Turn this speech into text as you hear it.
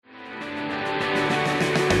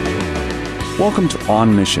Welcome to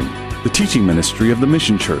On Mission, the teaching ministry of the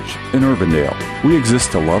Mission Church in Urbandale. We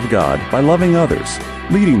exist to love God by loving others,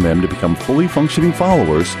 leading them to become fully functioning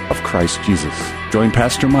followers of Christ Jesus. Join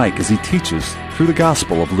Pastor Mike as he teaches through the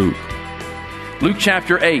Gospel of Luke. Luke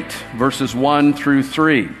chapter 8, verses 1 through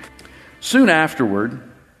 3. Soon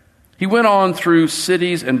afterward, he went on through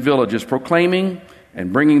cities and villages, proclaiming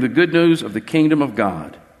and bringing the good news of the kingdom of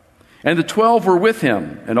God. And the 12 were with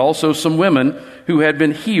him, and also some women who had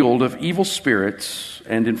been healed of evil spirits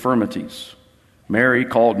and infirmities. Mary,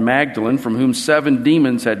 called Magdalene, from whom 7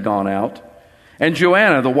 demons had gone out, and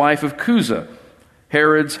Joanna, the wife of Chuza,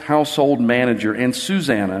 Herod's household manager, and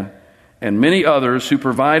Susanna, and many others who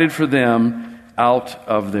provided for them out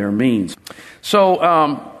of their means. So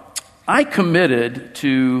I committed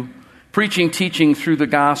to teaching through the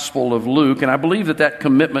Gospel of Luke, and I believe that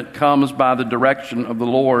commitment comes by the direction of the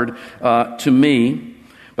Lord to me.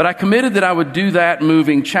 But I committed that I would do that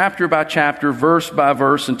moving chapter by chapter, verse by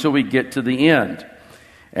verse, until we get to the end.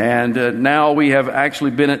 And now we have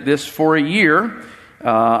actually been at this for a year.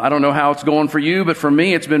 I don't know how it's going for you, but for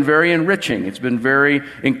me it's been very enriching. It's been very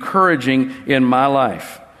encouraging in my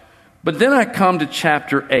life. But then I come to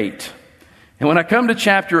chapter 8. And when I come to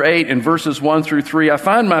chapter 8 and verses 1 through 3, I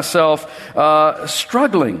find myself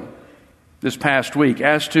struggling this past week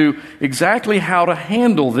as to exactly how to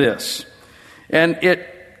handle this. And it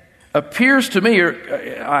appears to me,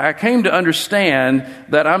 I came to understand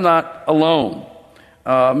that I'm not alone.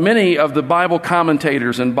 Many of the Bible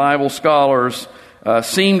commentators and Bible scholars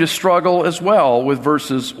seem to struggle as well with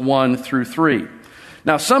verses 1 through 3.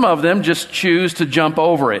 Now, some of them just choose to jump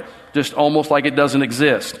over it, just almost like it doesn't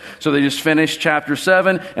exist. So they just finish chapter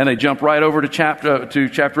 7 and they jump right over to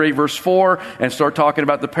chapter 8, verse 4, and start talking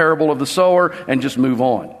about the parable of the sower and just move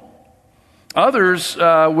on. Others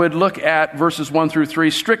would look at verses 1 through 3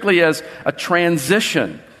 strictly as a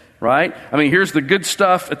transition, right? I mean, here's the good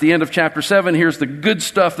stuff at the end of chapter 7. Here's the good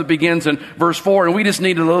stuff that begins in verse 4. And we just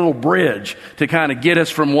needed a little bridge to kind of get us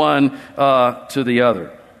from one to the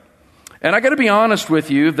other. And I got to be honest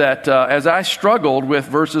with you that as I struggled with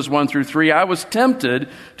verses 1 through 3, I was tempted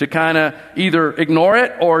to kind of either ignore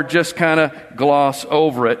it or just kind of gloss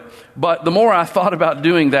over it. But the more I thought about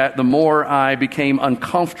doing that, the more I became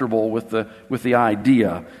uncomfortable with the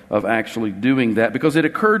idea of actually doing that, because it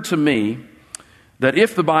occurred to me that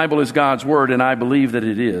if the Bible is God's Word, and I believe that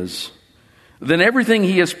it is, then everything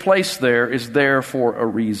He has placed there is there for a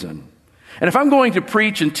reason. And if I'm going to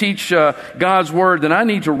preach and teach God's Word, then I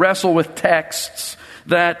need to wrestle with texts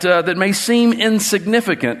that may seem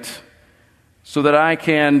insignificant so that I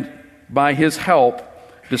can, by His help,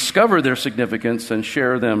 discover their significance and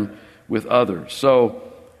share them with others. So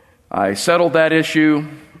I settled that issue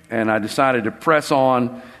and I decided to press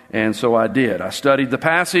on, and so I did. I studied the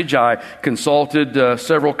passage, I consulted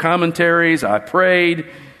several commentaries, I prayed.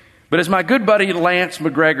 But as my good buddy Lance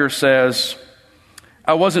McGregor says,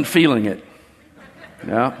 I wasn't feeling it.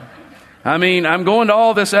 Yeah. I mean, I'm going to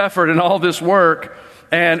all this effort and all this work,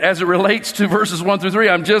 and as it relates to verses 1 through 3,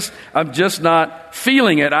 I'm just not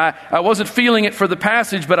feeling it. I wasn't feeling it for the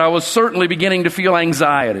passage, but I was certainly beginning to feel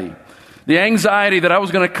anxiety. The anxiety that I was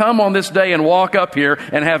going to come on this day and walk up here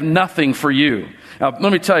and have nothing for you. Now,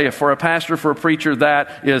 let me tell you, for a pastor, for a preacher,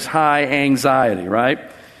 that is high anxiety, right?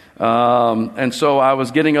 And so I was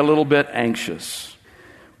getting a little bit anxious.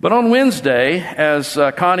 But on Wednesday, as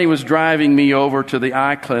Connie was driving me over to the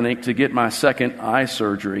eye clinic to get my second eye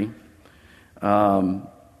surgery,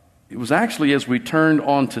 it was actually as we turned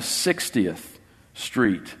onto 60th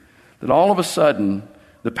Street that all of a sudden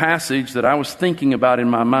the passage that I was thinking about in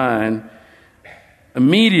my mind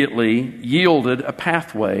immediately yielded a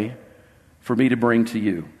pathway for me to bring to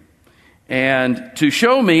you. And to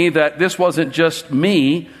show me that this wasn't just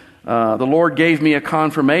me, the Lord gave me a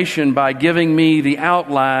confirmation by giving me the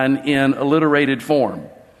outline in alliterated form.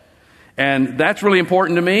 And that's really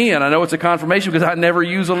important to me, and I know it's a confirmation because I never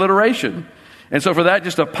use alliteration. And so for that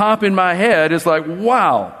just to pop in my head, it's like,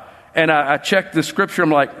 wow. And I checked the scripture,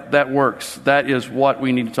 I'm like, that works. That is what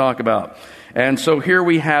we need to talk about. And so here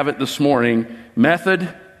we have it this morning: method,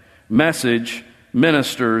 message,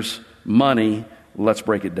 ministers, money. Let's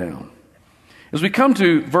break it down. As we come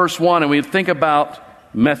to verse 1 and we think about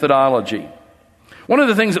methodology, one of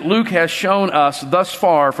the things that Luke has shown us thus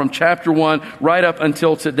far from chapter 1 right up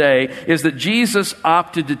until today is that Jesus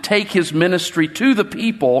opted to take His ministry to the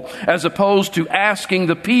people as opposed to asking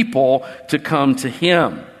the people to come to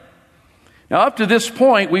Him. Now, up to this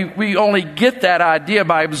point, we only get that idea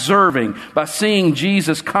by observing, by seeing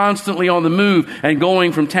Jesus constantly on the move and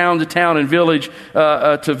going from town to town and village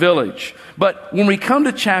to village. But when we come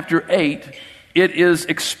to chapter 8, it is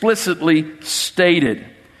explicitly stated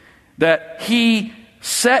that he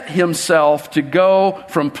set himself to go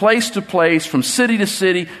from place to place, from city to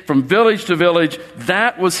city, from village to village.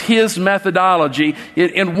 That was his methodology.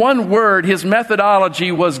 In one word, his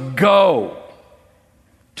methodology was go.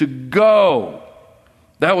 To go.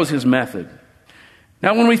 That was his method.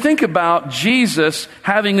 Now, when we think about Jesus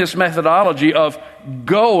having this methodology of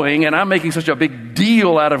going, and I'm making such a big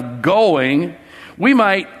deal out of going, we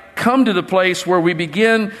might come to the place where we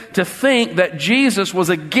begin to think that Jesus was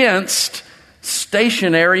against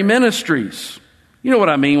stationary ministries. You know what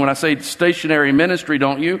I mean when I say stationary ministry,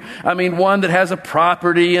 don't you? I mean one that has a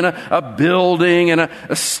property and a building and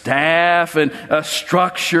a staff and a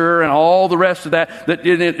structure and all the rest of that. That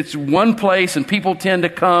it's one place and people tend to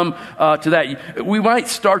come to that. We might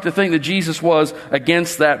start to think that Jesus was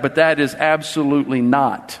against that, but that is absolutely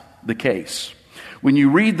not the case. When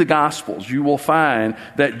you read the Gospels, you will find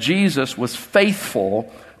that Jesus was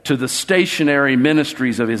faithful to the stationary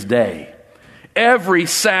ministries of his day. Every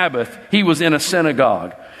Sabbath, he was in a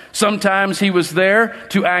synagogue. Sometimes he was there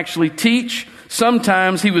to actually teach.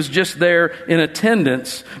 Sometimes he was just there in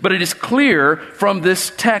attendance. But it is clear from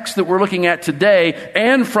this text that we're looking at today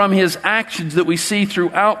and from his actions that we see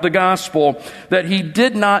throughout the gospel that he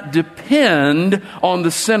did not depend on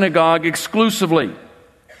the synagogue exclusively.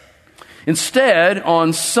 Instead,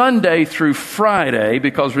 on Sunday through Friday,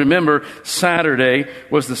 because remember, Saturday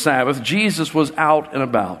was the Sabbath, Jesus was out and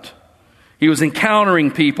about. He was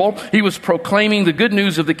encountering people, he was proclaiming the good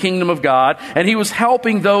news of the kingdom of God, and he was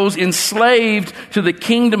helping those enslaved to the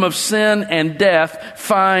kingdom of sin and death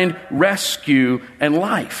find rescue and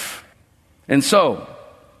life. And so,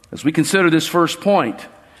 as we consider this first point,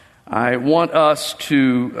 I want us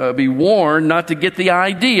to be warned not to get the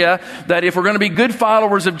idea that if we're going to be good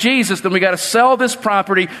followers of Jesus, then we got to sell this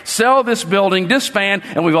property, sell this building, disband,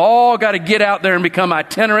 and we've all got to get out there and become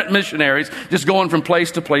itinerant missionaries, just going from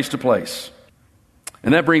place to place to place.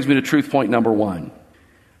 And that brings me to truth point number one.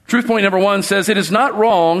 Truth point number one says it is not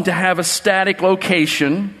wrong to have a static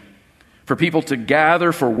location for people to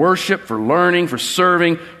gather for worship, for learning, for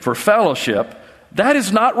serving, for fellowship. That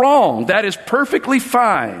is not wrong. That is perfectly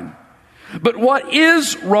fine. But what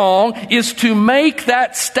is wrong is to make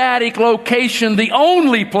that static location the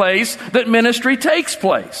only place that ministry takes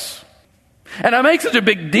place. And I make such a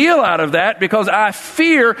big deal out of that because I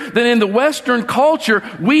fear that in the Western culture,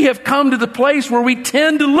 we have come to the place where we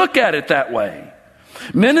tend to look at it that way.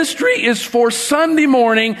 Ministry is for Sunday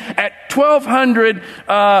morning at 1200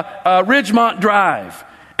 Ridgemont Drive.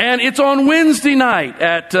 And it's on Wednesday night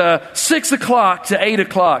at 6 o'clock to 8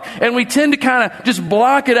 o'clock. And we tend to kind of just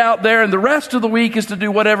block it out there, and the rest of the week is to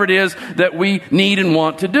do whatever it is that we need and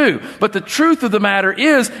want to do. But the truth of the matter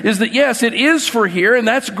is that yes, it is for here, and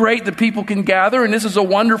that's great that people can gather, and this is a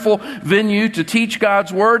wonderful venue to teach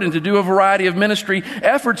God's Word and to do a variety of ministry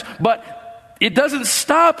efforts, but it doesn't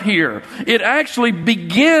stop here. It actually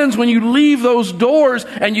begins when you leave those doors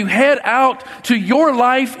and you head out to your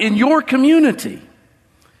life in your community,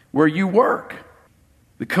 where you work.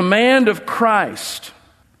 The command of Christ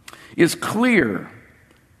is clear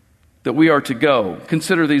that we are to go.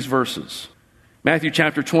 Consider these verses. Matthew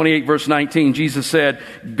chapter 28, verse 19, Jesus said,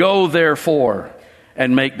 "Go therefore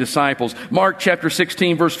and make disciples." Mark chapter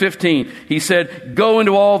 16, verse 15, he said, "Go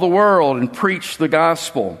into all the world and preach the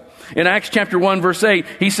gospel." In Acts chapter 1, verse 8,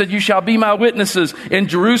 he said, "You shall be my witnesses in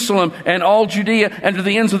Jerusalem and all Judea and to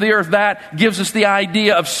the ends of the earth." That gives us the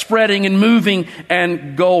idea of spreading and moving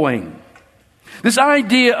and going. This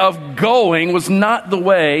idea of going was not the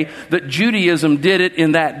way that Judaism did it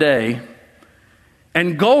in that day.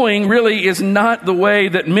 And going really is not the way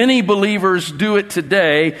that many believers do it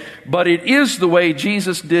today, but it is the way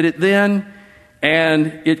Jesus did it then,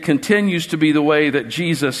 and it continues to be the way that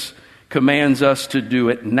Jesus commands us to do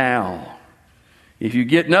it now. If you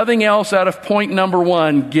get nothing else out of point number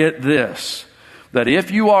one, get this: that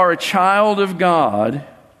if you are a child of God,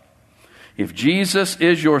 if Jesus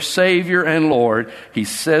is your Savior and Lord, He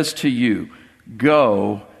says to you,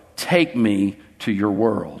 "Go, take me to your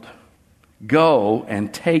world. Go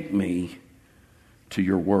and take me to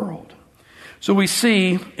your world." So we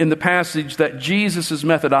see in the passage that Jesus'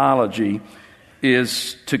 methodology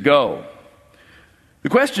is to go. The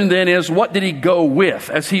question then is, what did he go with?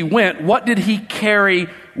 As he went, what did he carry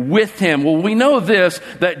with him? Well, we know this,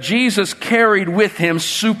 that Jesus carried with him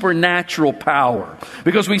supernatural power.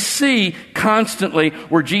 Because we see constantly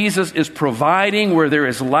where Jesus is providing where there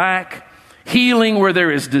is lack, healing where there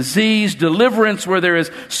is disease, deliverance where there is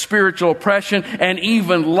spiritual oppression, and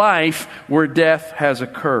even life where death has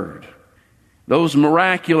occurred. Those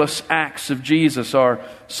miraculous acts of Jesus are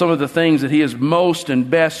some of the things that he is most and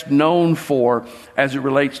best known for as it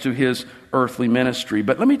relates to his earthly ministry.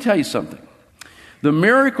 But let me tell you something. The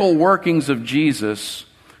miracle workings of Jesus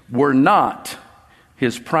were not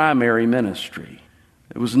his primary ministry.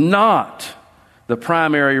 It was not the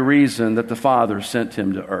primary reason that the Father sent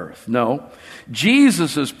him to earth. No,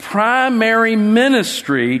 Jesus' primary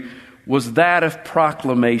ministry was that of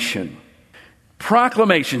proclamation.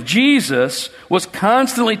 Proclamation. Jesus was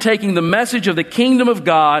constantly taking the message of the kingdom of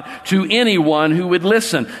God to anyone who would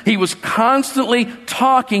listen. He was constantly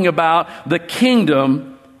talking about the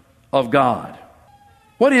kingdom of God.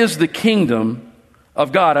 What is the kingdom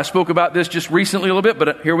of God? I spoke about this just recently a little bit,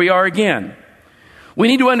 but here we are again. We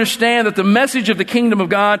need to understand that the message of the kingdom of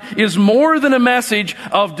God is more than a message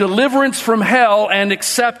of deliverance from hell and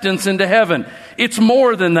acceptance into heaven. It's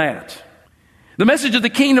more than that. The message of the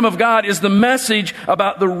kingdom of God is the message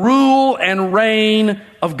about the rule and reign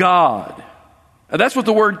of God. Now, that's what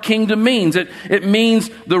the word kingdom means. It means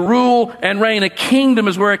the rule and reign. A kingdom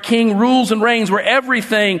is where a king rules and reigns, where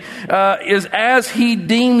everything is as he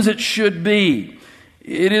deems it should be.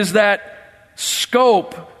 It is that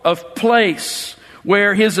scope of place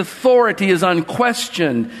where his authority is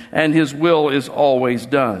unquestioned and his will is always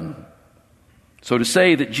done. So to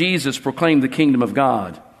say that Jesus proclaimed the kingdom of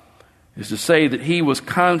God is to say that he was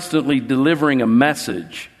constantly delivering a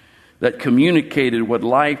message that communicated what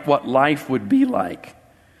life would be like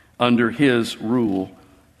under his rule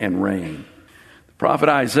and reign. The prophet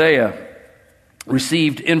Isaiah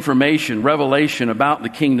received information, revelation about the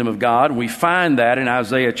kingdom of God. We find that in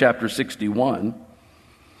Isaiah chapter 61.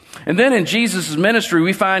 And then in Jesus' ministry,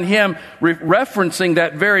 we find him referencing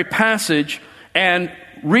that very passage and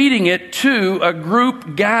reading it to a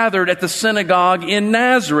group gathered at the synagogue in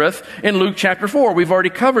Nazareth in Luke chapter 4. We've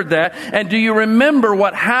already covered that. And do you remember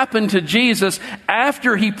what happened to Jesus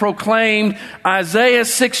after he proclaimed Isaiah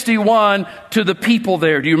 61 to the people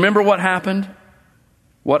there? Do you remember what happened?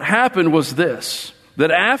 What happened was this,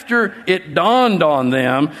 that after it dawned on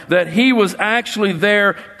them that he was actually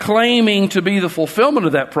there claiming to be the fulfillment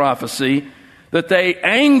of that prophecy, that they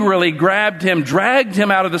angrily grabbed him, dragged him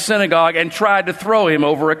out of the synagogue, and tried to throw him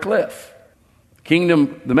over a cliff. The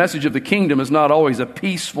message of the kingdom is not always a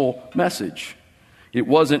peaceful message. It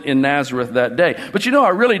wasn't in Nazareth that day. But I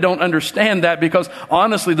really don't understand that, because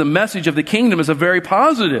honestly, the message of the kingdom is a very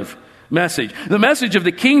positive message. The message of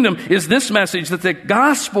the kingdom is this message, that the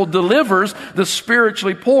gospel delivers the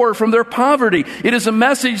spiritually poor from their poverty. It is a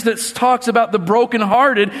message that talks about the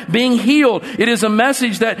brokenhearted being healed. It is a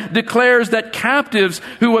message that declares that captives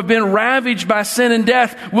who have been ravaged by sin and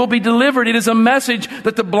death will be delivered. It is a message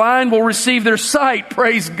that the blind will receive their sight.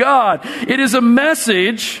 Praise God. It is a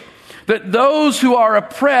message that those who are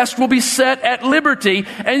oppressed will be set at liberty.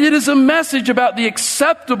 And it is a message about the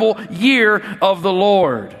acceptable year of the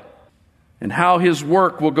Lord, and how his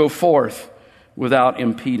work will go forth without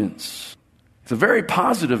impedance. It's a very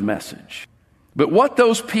positive message. But what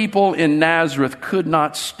those people in Nazareth could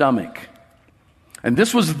not stomach, and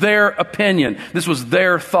this was their opinion, this was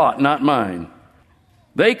their thought, not mine,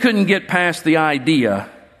 they couldn't get past the idea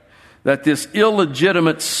that this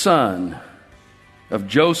illegitimate son of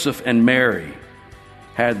Joseph and Mary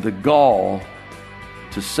had the gall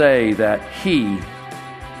to say that he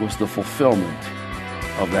was the fulfillment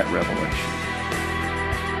of that revelation.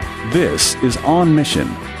 This is On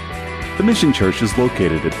Mission. The Mission Church is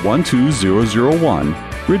located at 12001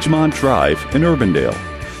 Ridgemont Drive in Urbandale.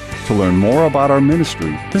 To learn more about our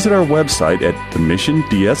ministry, visit our website at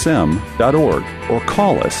themissiondsm.org or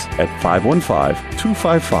call us at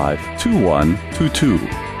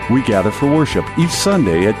 515-255-2122. We gather for worship each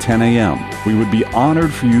Sunday at 10 a.m. We would be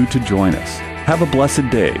honored for you to join us. Have a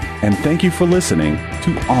blessed day, and thank you for listening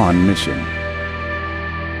to On Mission.